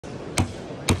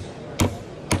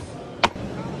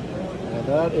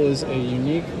That is a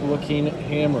unique looking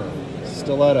hammer,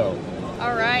 stiletto.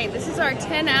 All right, this is our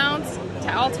 10-ounce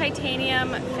all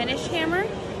titanium finish hammer.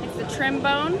 It's the trim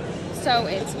bone, so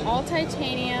it's all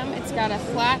titanium. It's got a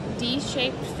flat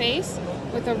D-shaped face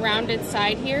with a rounded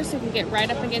side here, so you can get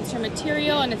right up against your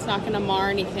material and it's not going to mar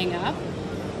anything up.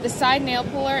 The side nail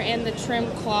puller and the trim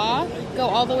claw go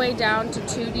all the way down to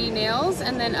 2D nails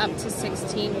and then up to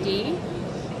 16D.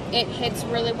 It hits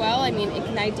really well. I mean, it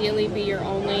can ideally be your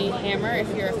only hammer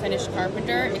if you're a finished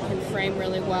carpenter. It can frame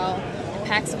really well. It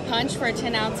packs a punch for a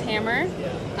 10-ounce hammer.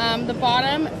 The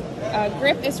bottom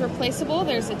grip is replaceable.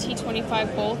 There's a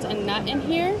T25 bolt and nut in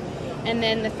here. And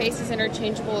then the face is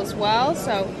interchangeable as well.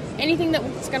 So anything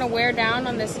that's going to wear down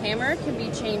on this hammer can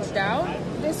be changed out.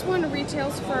 This one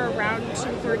retails for around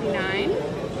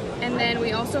 $239. And then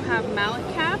we also have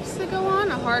mallet caps that go on,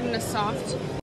 a hard and a soft.